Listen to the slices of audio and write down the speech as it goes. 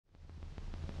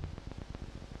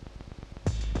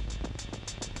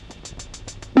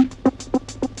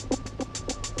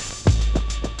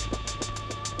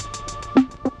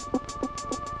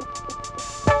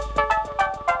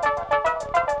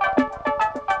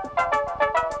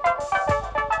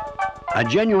A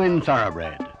genuine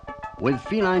thoroughbred, with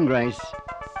feline grace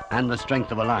and the strength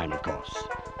of a lion, of course.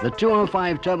 The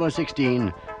 205 Turbo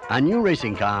 16, a new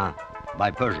racing car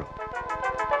by Peugeot.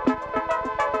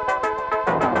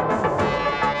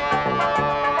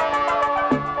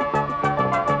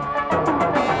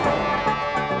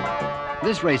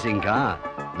 This racing car,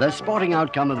 the sporting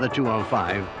outcome of the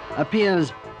 205,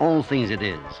 appears all things it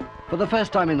is. For the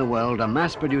first time in the world, a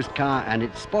mass-produced car and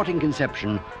its sporting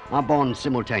conception are born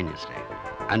simultaneously.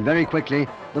 And very quickly,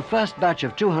 the first batch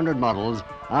of 200 models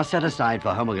are set aside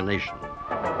for homologation.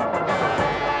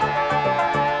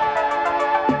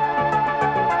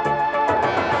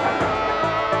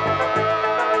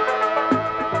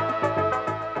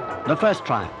 The first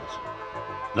trials,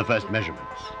 the first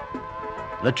measurements.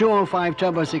 The 205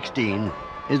 Turbo 16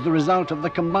 is the result of the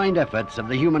combined efforts of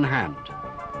the human hand,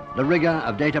 the rigor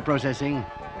of data processing,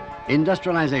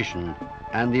 industrialization,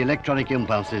 and the electronic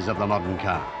impulses of the modern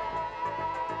car.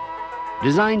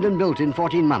 Designed and built in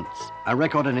 14 months, a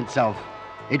record in itself,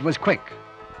 it was quick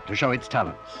to show its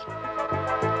talents.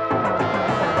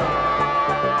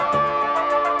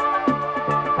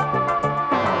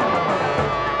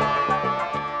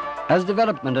 As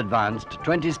development advanced,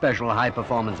 20 special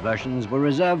high-performance versions were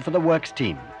reserved for the works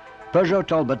team. Peugeot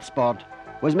Talbot Sport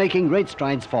was making great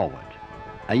strides forward.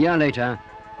 A year later,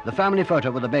 the family photo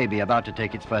with the baby about to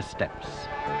take its first steps.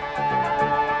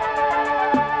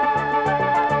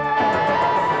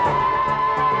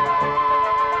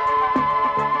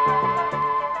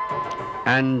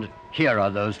 And here are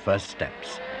those first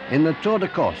steps. In the Tour de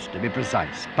Corse, to be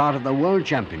precise, part of the World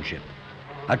Championship,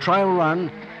 a trial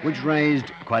run which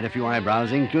raised quite a few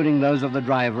eyebrows, including those of the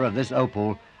driver of this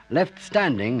Opel, left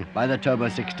standing by the Turbo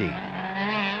 16.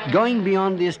 Going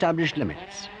beyond the established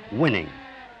limits, winning.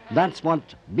 That's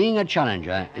what being a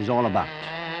challenger is all about.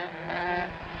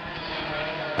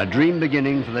 A dream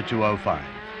beginning for the 205.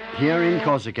 Here in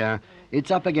Corsica,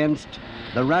 it's up against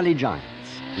the rally giants,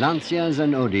 Lancias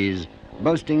and Audis,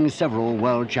 boasting several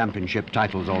World Championship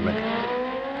titles already.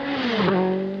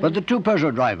 But the two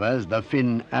Peugeot drivers, the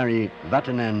Finn Ari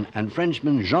Vatanen and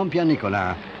Frenchman Jean-Pierre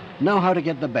Nicolas, know how to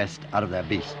get the best out of their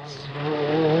beasts.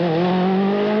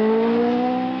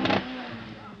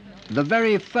 The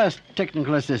very first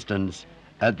technical assistance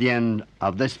at the end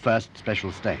of this first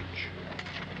special stage.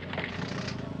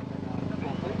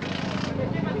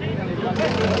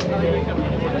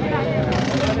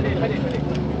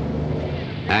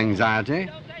 Anxiety,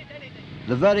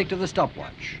 the verdict of the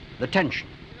stopwatch, the tension.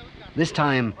 This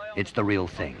time, it's the real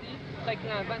thing.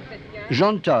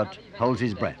 Jean Todt holds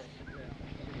his breath.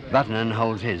 Vatanen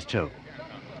holds his too.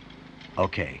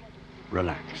 Okay,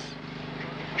 relax.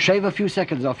 Shave a few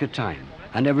seconds off your time,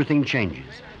 and everything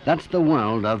changes. That's the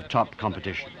world of top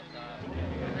competition.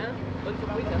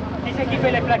 Qui c'est qui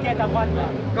fait les plaquettes à droite là?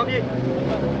 Combien?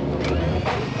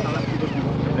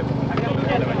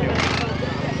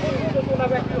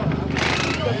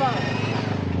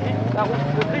 La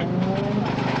route, le gris.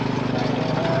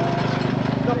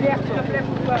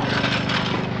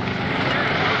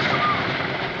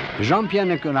 Jean-Pierre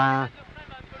Nicolas,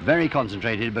 very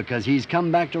concentrated because he's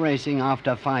come back to racing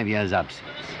after 5 years' absence,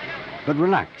 but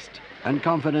relaxed and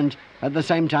confident at the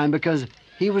same time because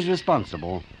he was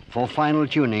responsible for final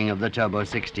tuning of the Turbo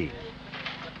 16.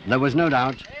 There was no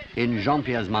doubt in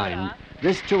Jean-Pierre's mind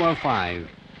this 205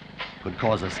 could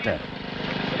cause a stir.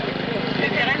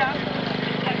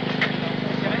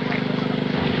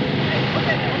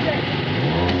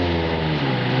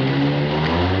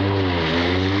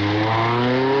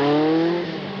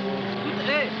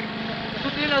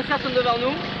 Sont devant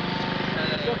nous.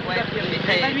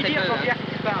 Va lui dire Jean-Pierre que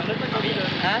tu parles.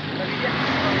 Hein? Va lui dire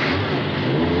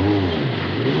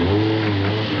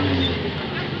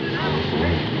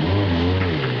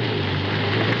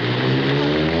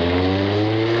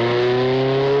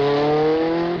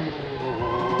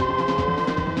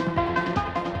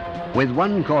With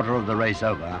 1/4 of the race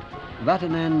over,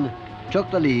 Vatanen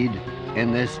took the lead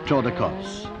in this Tour de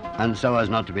Corse. And so as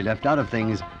not to be left out of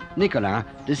things, Nicolas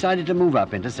decided to move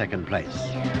up into second place.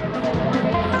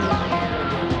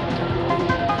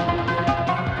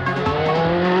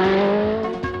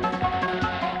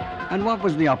 And what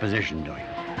was the opposition doing?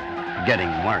 Getting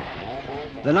worried.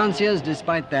 The Lancias,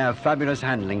 despite their fabulous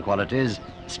handling qualities,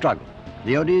 struggled.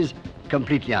 The Audis,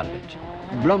 completely out of it.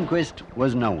 Blomqvist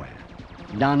was nowhere.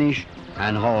 Danish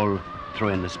and Hall threw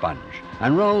in the sponge.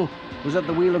 And Roll was at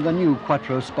the wheel of the new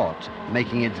Quattro Sport,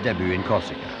 making its debut in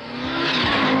Corsica.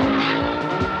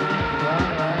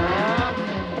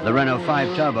 The Renault 5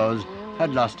 turbos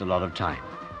had lost a lot of time.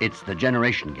 It's the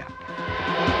generation gap.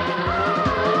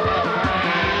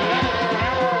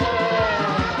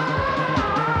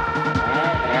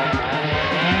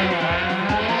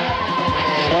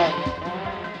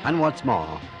 And what's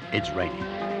more, it's raining,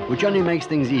 which only makes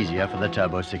things easier for the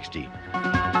Turbo 16.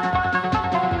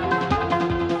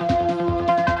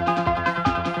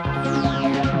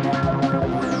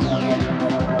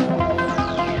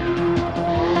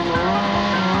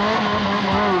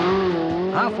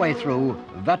 Halfway through,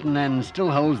 Vatanen still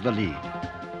holds the lead,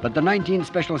 but the 19th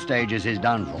special stage is his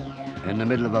downfall. In the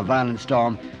middle of a violent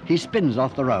storm, he spins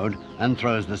off the road and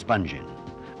throws the sponge in.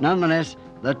 Nonetheless,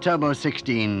 the Turbo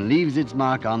 16 leaves its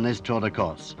mark on this Tour de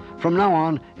Corse. From now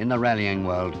on, in the rallying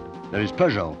world, there is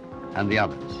Peugeot and the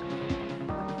others.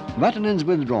 Vatanen's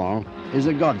withdrawal is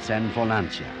a godsend for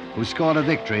Lancia, who scored a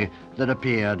victory that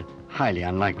appeared highly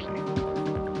unlikely.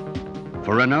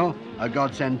 For Renault, a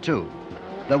godsend too.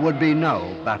 There would be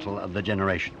no battle of the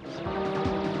generations.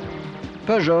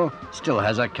 Peugeot still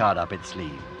has a card up its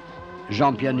sleeve.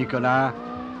 Jean-Pierre Nicolas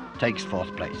takes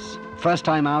 4th place. First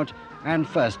time out and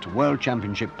first World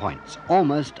Championship points,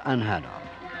 almost unheard of.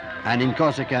 And in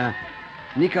Corsica,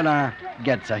 Nicolas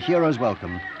gets a hero's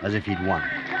welcome as if he'd won.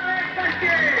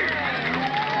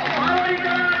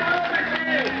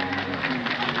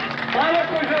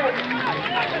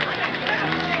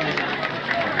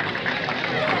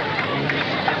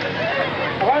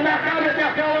 Remarquable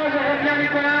performance de Jean-Pierre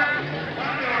Nicolas.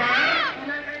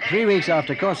 3 weeks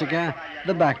after Corsica,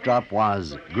 the backdrop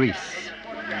was Greece.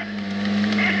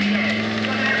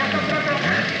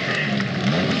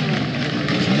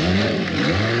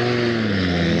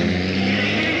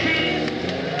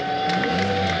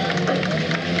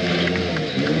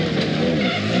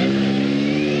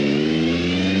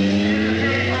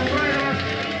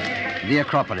 The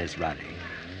Acropolis Rally.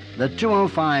 The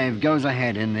 205 goes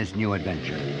ahead in this new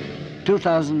adventure.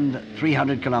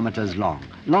 2,300 kilometers long,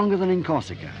 longer than in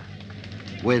Corsica,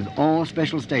 with all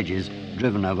special stages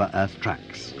driven over earth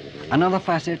tracks. Another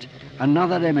facet,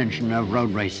 another dimension of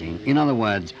road racing. In other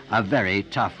words, a very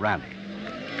tough rally.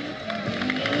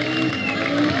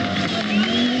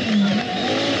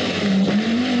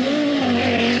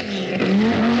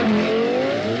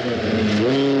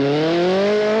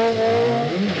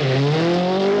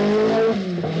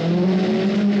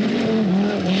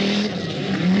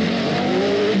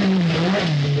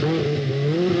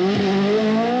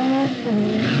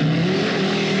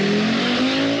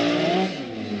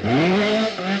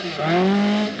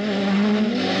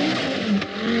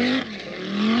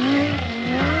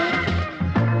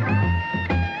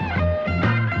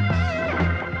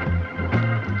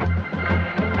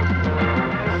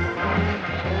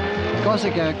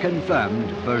 Corsica confirmed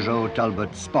Peugeot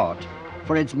Talbot Sport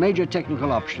for its major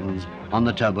technical options on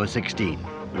the Turbo 16.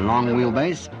 Long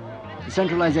wheelbase,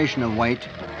 centralization of weight,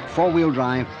 4-wheel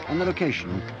drive, and the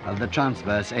location of the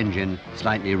transverse engine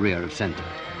slightly rear of center.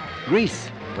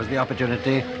 Greece was the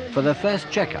opportunity for the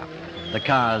first checkup, the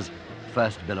car's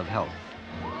first bill of health.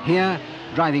 Here,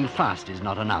 driving fast is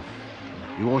not enough.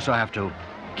 You also have to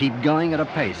keep going at a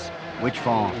pace which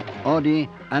for Audi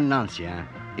and Lancia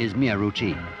is mere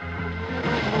routine.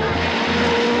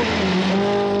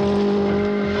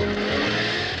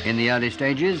 In the early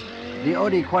stages, the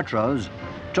Audi Quattros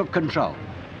took control,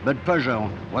 but Peugeot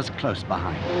was close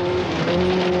behind.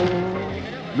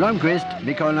 Blomqvist,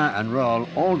 Nicola and Roll,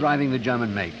 all driving the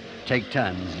German make, take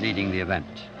turns leading the event.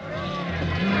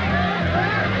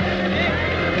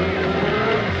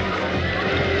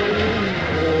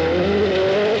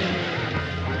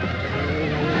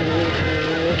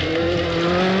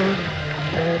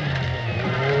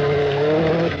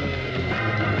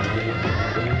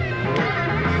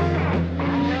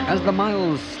 As the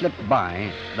miles slip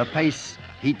by, the pace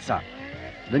heats up.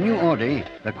 The new Audi,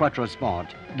 the Quattro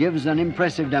Sport, gives an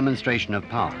impressive demonstration of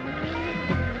power.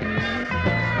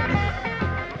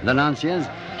 The Lancias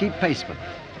keep pace with it.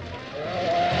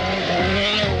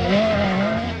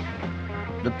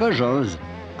 The Peugeots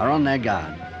are on their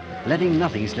guard, letting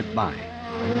nothing slip by.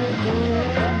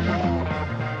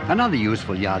 Another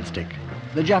useful yardstick,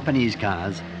 the Japanese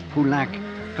cars who lack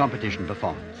competition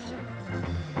performance.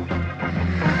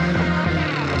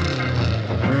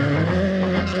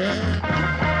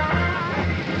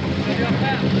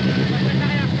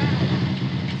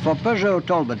 For Peugeot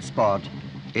Talbot Sport,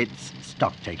 it's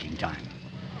stock-taking time.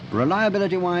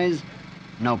 Reliability-wise,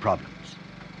 no problems.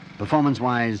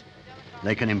 Performance-wise,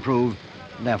 they can improve,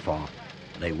 therefore,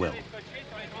 they will.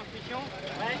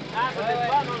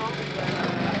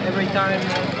 Every time,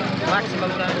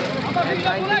 maximum time,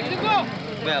 at 90.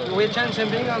 Well, We'll change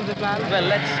something on the plan. well,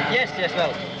 yes,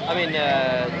 well. I mean,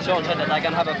 Sean said that I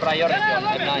can have a priority on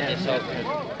at 90, so...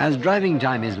 As driving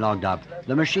time is logged up,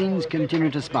 the machines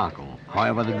continue to sparkle.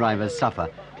 However, the drivers suffer,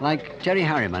 like Terry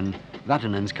Harriman,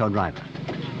 Vatanen's co-driver.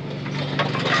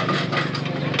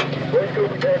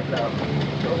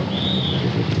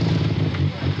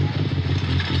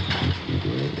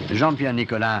 Jean-Pierre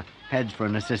Nicolas heads for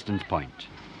an assistance point,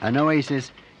 an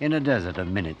oasis in a desert of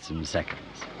minutes and seconds.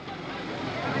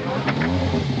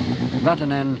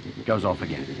 Vatanen goes off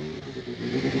again.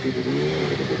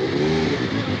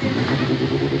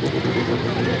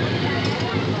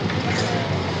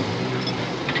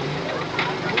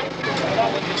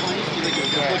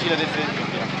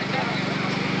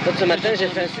 Donc ce matin, j'ai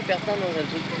fait un super temps dans un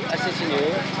truc assez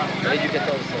sinueux, avec du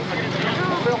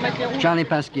 14-16. Charlie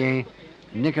Pasquier,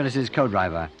 Nicolas's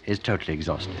co-driver, is totally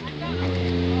exhausted.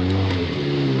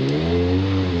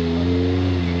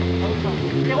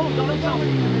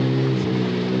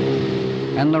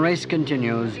 And the race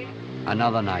continues.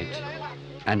 Another night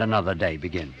and another day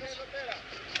begins.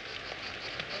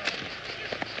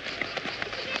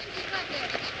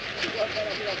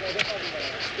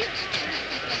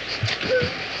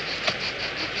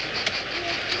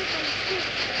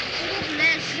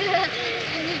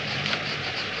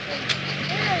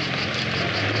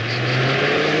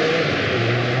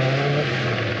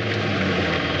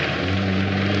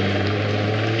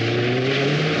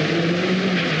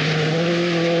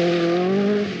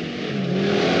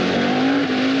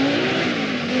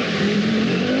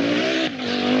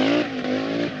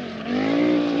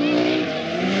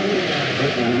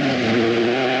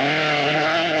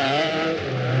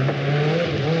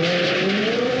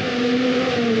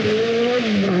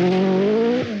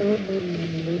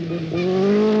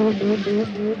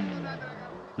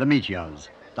 The Meteors,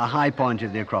 the high point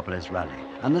of the Acropolis rally,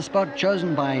 and the spot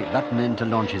chosen by Vatanen to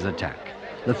launch his attack.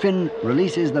 The Finn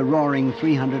releases the roaring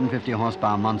 350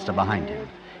 horsepower monster behind him.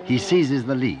 He seizes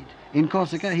the lead. In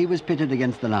Corsica, he was pitted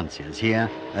against the Lancias, here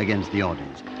against the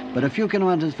Audis. But a few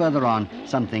kilometers further on,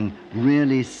 something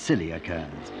really silly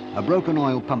occurs. A broken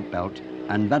oil pump belt,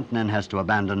 and Vatanen has to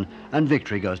abandon, and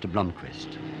victory goes to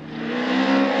Blomqvist.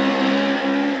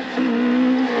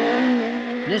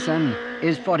 Nissan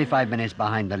is 45 minutes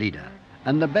behind the leader,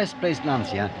 and the best-placed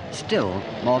Lancia still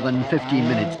more than 15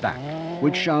 minutes back,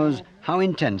 which shows how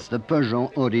intense the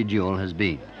Peugeot-Audi duel has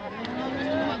been.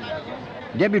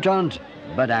 Debutante,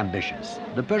 but ambitious,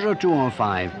 the Peugeot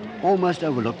 205 almost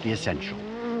overlooked the essential.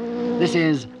 This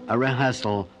is a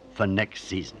rehearsal for next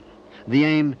season. The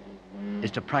aim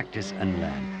is to practice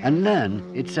and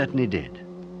learn it certainly did.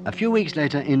 A few weeks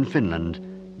later in Finland,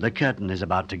 the curtain is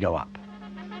about to go up.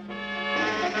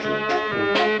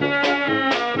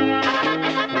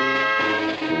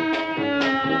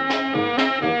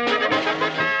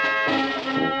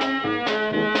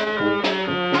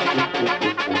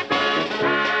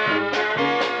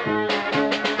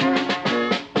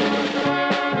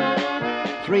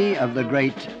 Three of the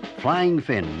great flying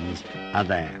Finns are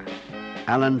there.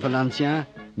 Alan for Lancia,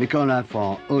 Mikola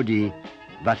for Audi,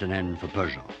 Vatanen for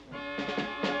Peugeot.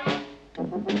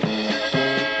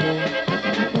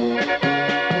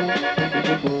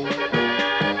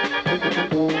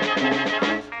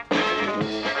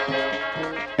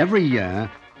 Every year,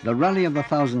 the Rally of the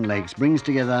Thousand Lakes brings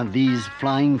together these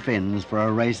flying Finns for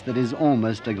a race that is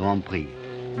almost a Grand Prix,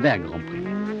 their Grand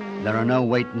Prix. There are no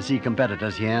wait-and-see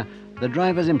competitors here. The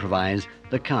drivers improvise,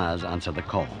 the cars answer the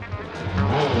call.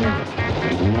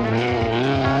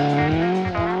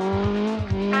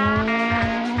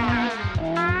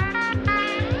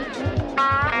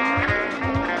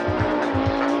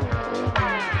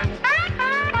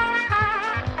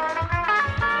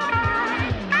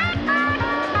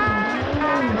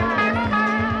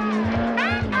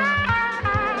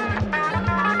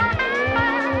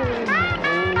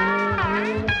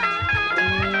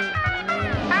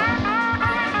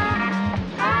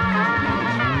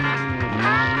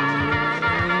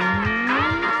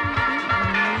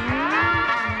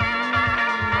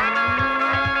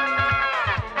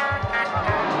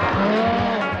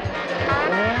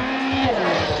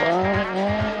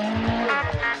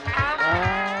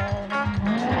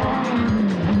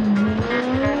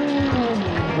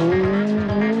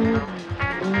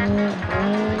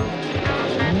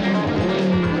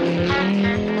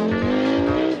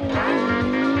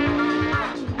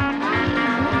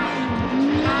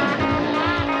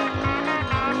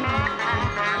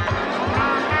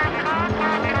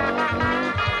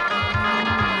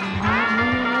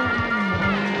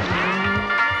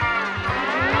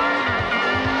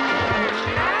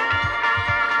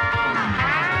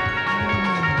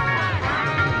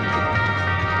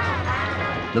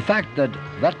 The fact that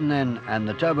Vatanen and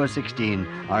the Turbo 16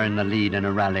 are in the lead in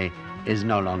a rally is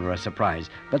no longer a surprise,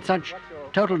 but such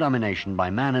total domination by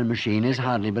man and machine is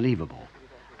hardly believable.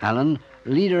 Alan,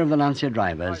 leader of the Lancia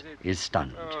drivers, is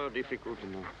stunned. Oh, difficult.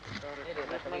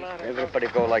 Everybody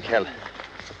go like hell.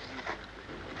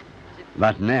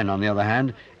 Vatanen, on the other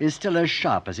hand, is still as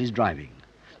sharp as his driving,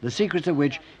 the secrets of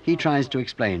which he tries to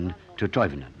explain to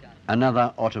Toivonen,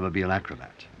 another automobile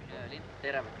acrobat.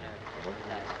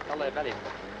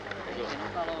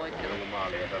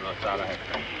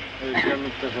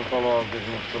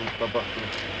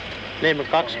 Niin, me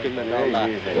 20 on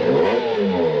lähtenyt.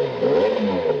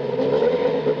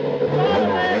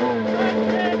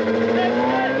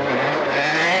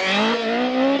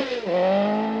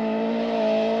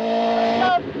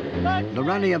 The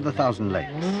Rally of the Thousand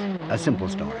Lakes, a simple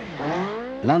story.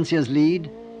 Lanciers lead,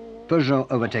 Peugeot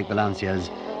overtake the Lanciers,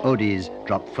 Audis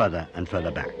drop further and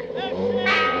further back.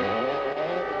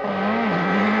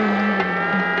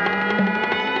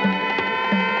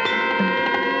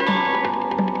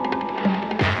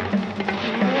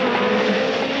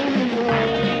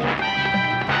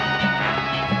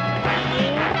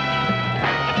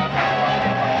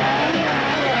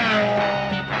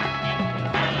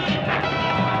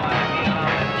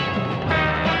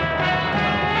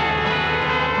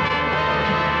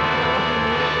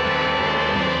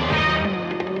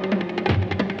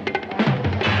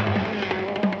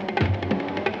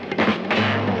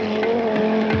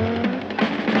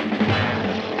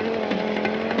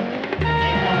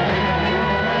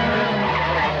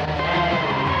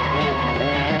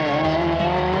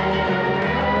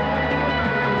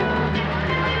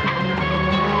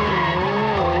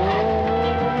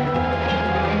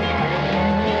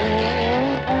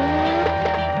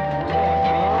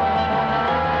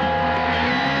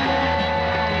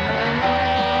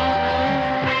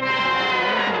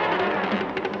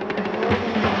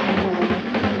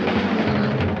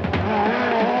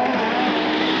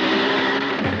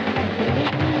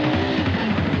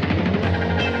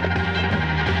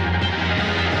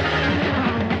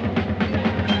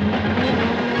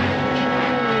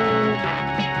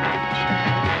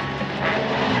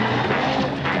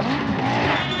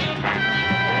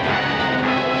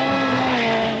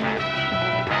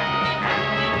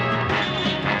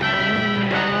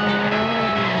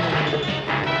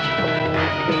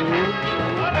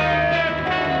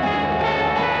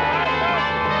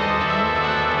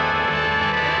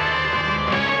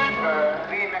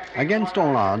 Against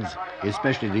all odds,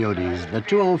 especially the Audis, the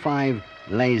 205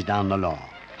 lays down the law.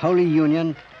 Holy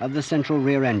union of the central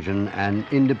rear engine and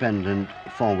independent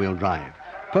four-wheel drive.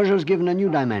 Peugeot's given a new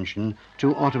dimension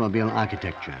to automobile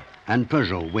architecture, and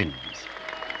Peugeot wins.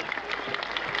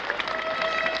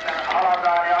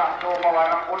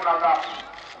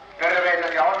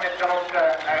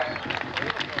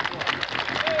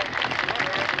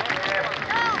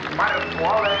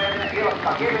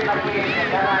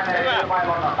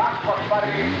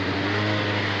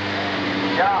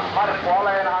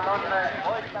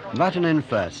 Vatanen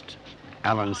first,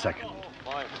 Allen second.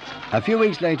 A few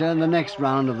weeks later, the next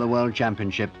round of the World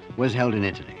Championship was held in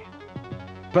Italy.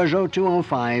 Peugeot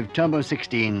 205 Turbo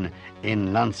 16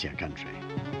 in Lancia country.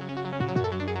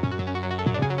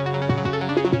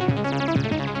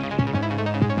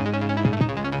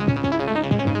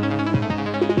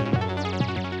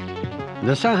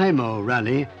 The Sanremo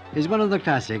Rally is one of the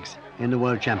classics in the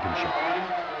World Championship,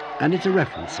 and it's a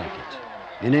reference circuit,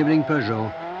 enabling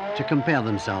Peugeot to compare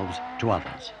themselves to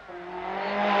others.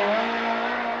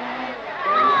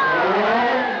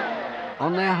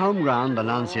 On their home ground, the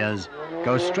Lanciers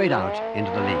go straight out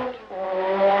into the lead.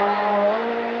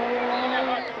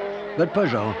 But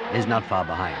Peugeot is not far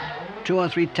behind. 2 or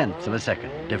 3 tenths of a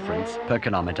second difference per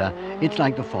kilometre. It's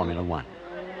like the Formula One.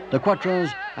 The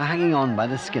Quattros are hanging on by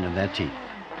the skin of their teeth.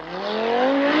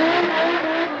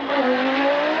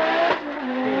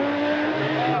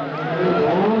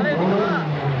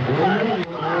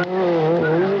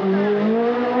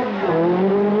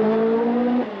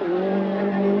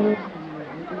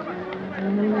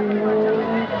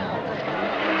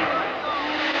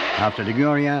 After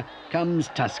Liguria comes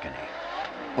Tuscany.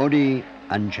 Audi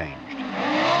unchanged.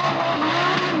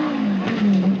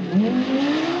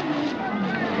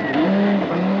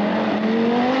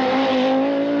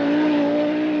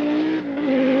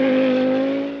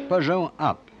 Peugeot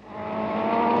up.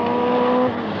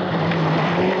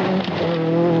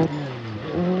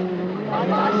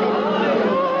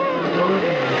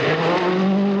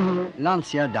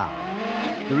 Lancia down.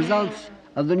 The results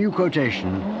of the new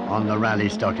quotation on the Rally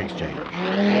Stock Exchange.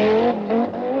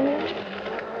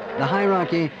 The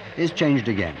hierarchy is changed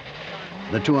again.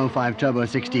 The 205 Turbo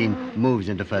 16 moves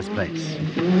into first place.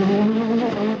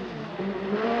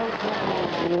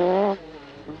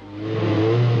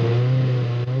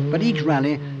 But each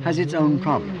rally has its own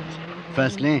problems.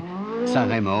 Firstly,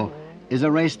 Sanremo is a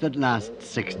race that lasts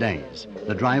 6 days.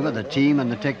 The driver, the team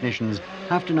and the technicians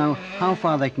have to know how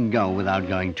far they can go without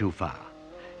going too far.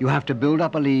 You have to build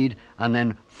up a lead and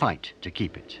then fight to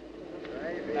keep it.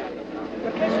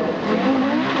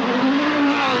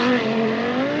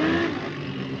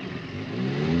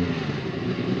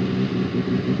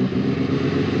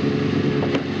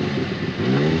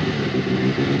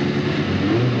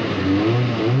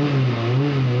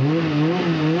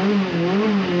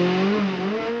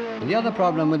 The other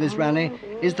problem with this rally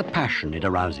is the passion it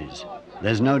arouses.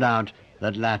 There's no doubt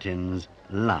that Latins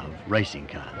love racing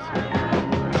cars.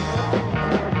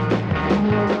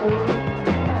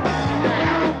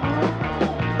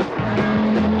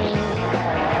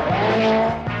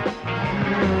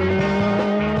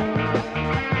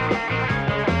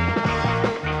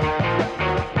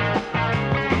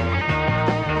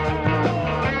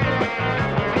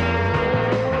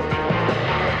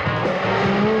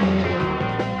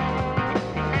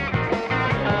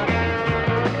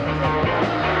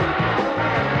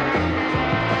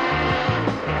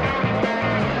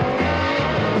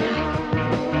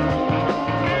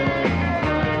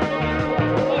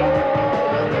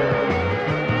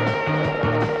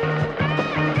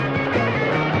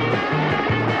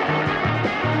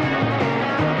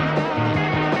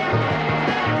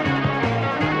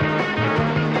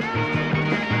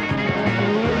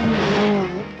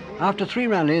 After 3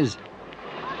 rallies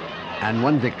and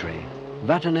 1 victory,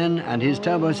 Vatanen and his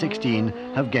Turbo 16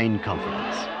 have gained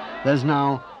confidence. There's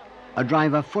now a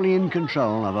driver fully in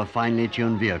control of a finely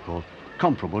tuned vehicle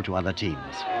comparable to other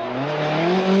teams.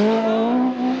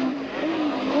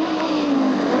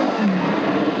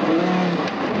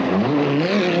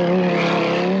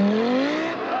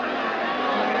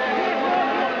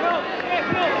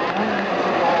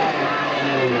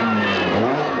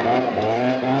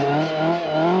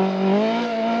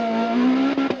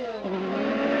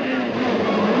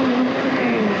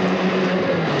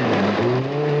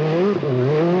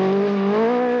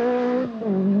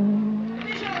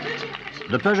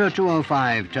 The Peugeot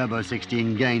 205 Turbo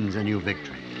 16 gains a new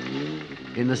victory.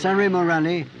 In the Sanremo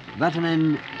rally,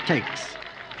 Vatanen takes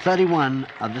 31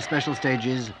 of the special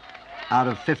stages out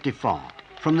of 54.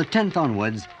 From the 10th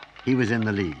onwards, he was in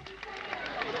the lead.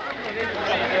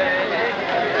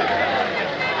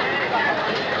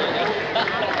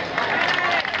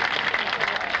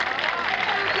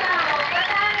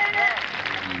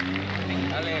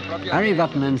 Harry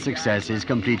Vatanen's success is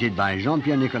completed by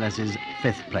Jean-Pierre Nicolas's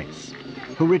 5th place,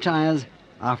 who retires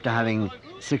after having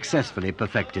successfully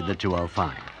perfected the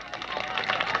 205.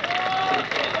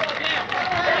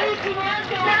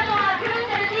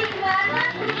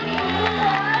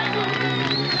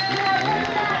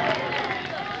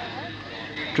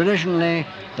 Traditionally,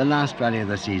 the last rally of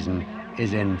the season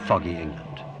is in foggy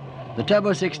England. The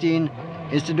Turbo 16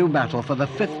 is to do battle for the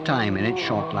 5th time in its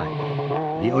short life.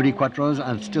 The Audi Quattros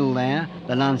are still there,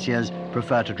 the Lancias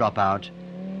prefer to drop out.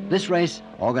 This race,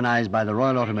 organised by the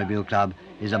Royal Automobile Club,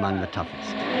 is among the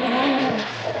toughest.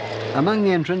 Among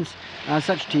the entrants are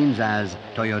such teams as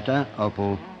Toyota,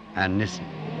 Opel and Nissan.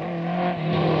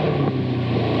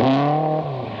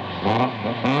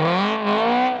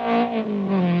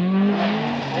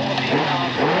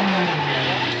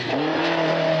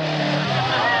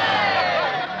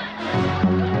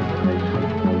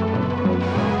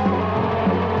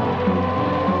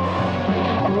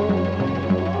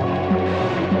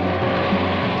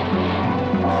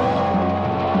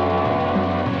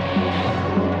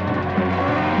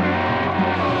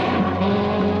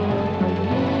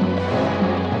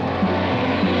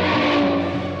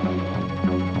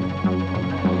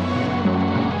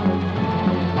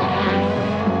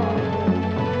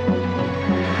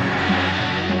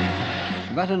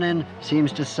 Vatanen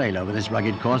seems to sail over this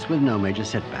rugged course with no major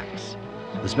setbacks.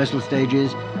 The special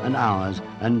stages and hours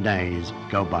and days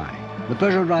go by. The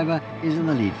Peugeot driver is in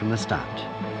the lead from the start.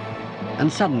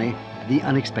 And suddenly, the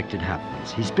unexpected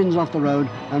happens. He spins off the road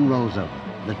and rolls over.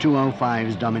 The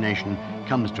 205's domination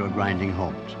comes to a grinding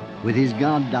halt. With his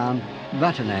guard down,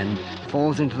 Vatanen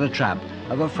falls into the trap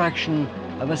of a fraction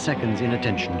of a second's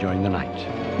inattention during the night.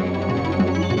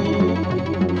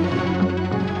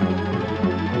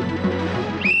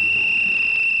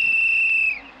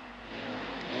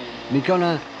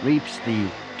 Mikola reaps the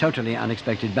totally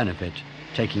unexpected benefit,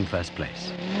 taking 1st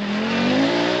place.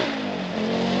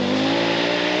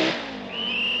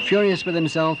 Furious with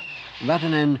himself,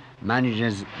 Vatanen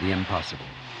manages the impossible.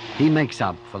 He makes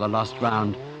up for the lost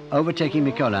ground, overtaking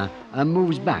Mikola and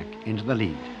moves back into the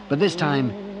lead. But this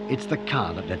time, it's the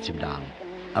car that lets him down.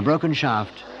 A broken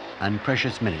shaft and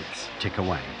precious minutes tick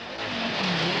away.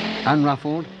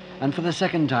 Unruffled, and for the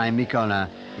 2nd time, Mikola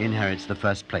inherits the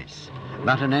first place.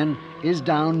 Vatanen is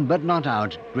down but not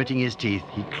out. Gritting his teeth,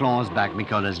 he claws back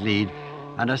Mikola's lead,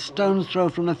 and a stone's throw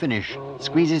from the finish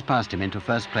squeezes past him into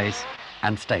first place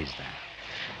and stays there.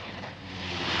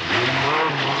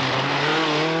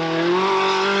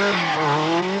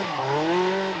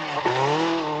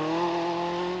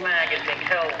 Flag is being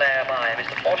held there by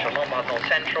Mr. Bosch on Montmartre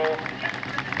Central.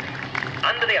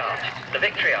 Under the arch, the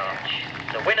victory arch,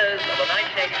 the winners of the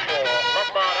 1984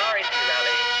 Lombard RAC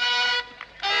Rally.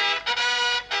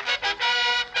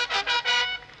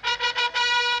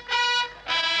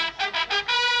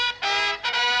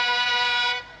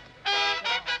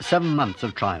 Seven months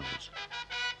of trials,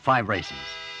 5 races,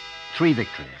 3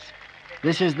 victories.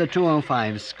 This is the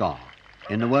 205's score.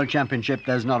 In the World Championship,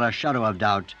 there's not a shadow of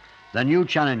doubt. The new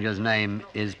challenger's name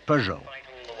is Peugeot. All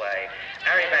the way,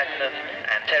 Harry Madden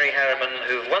and Terry Harriman,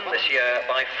 who've won this year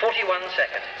by 41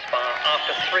 seconds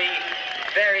after 3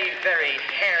 very, very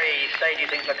hairy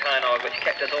stages in Kynog, which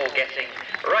kept us all guessing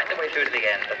right the way through to the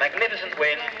end. A magnificent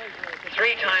win,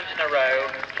 3 times in a row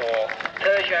for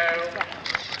Peugeot.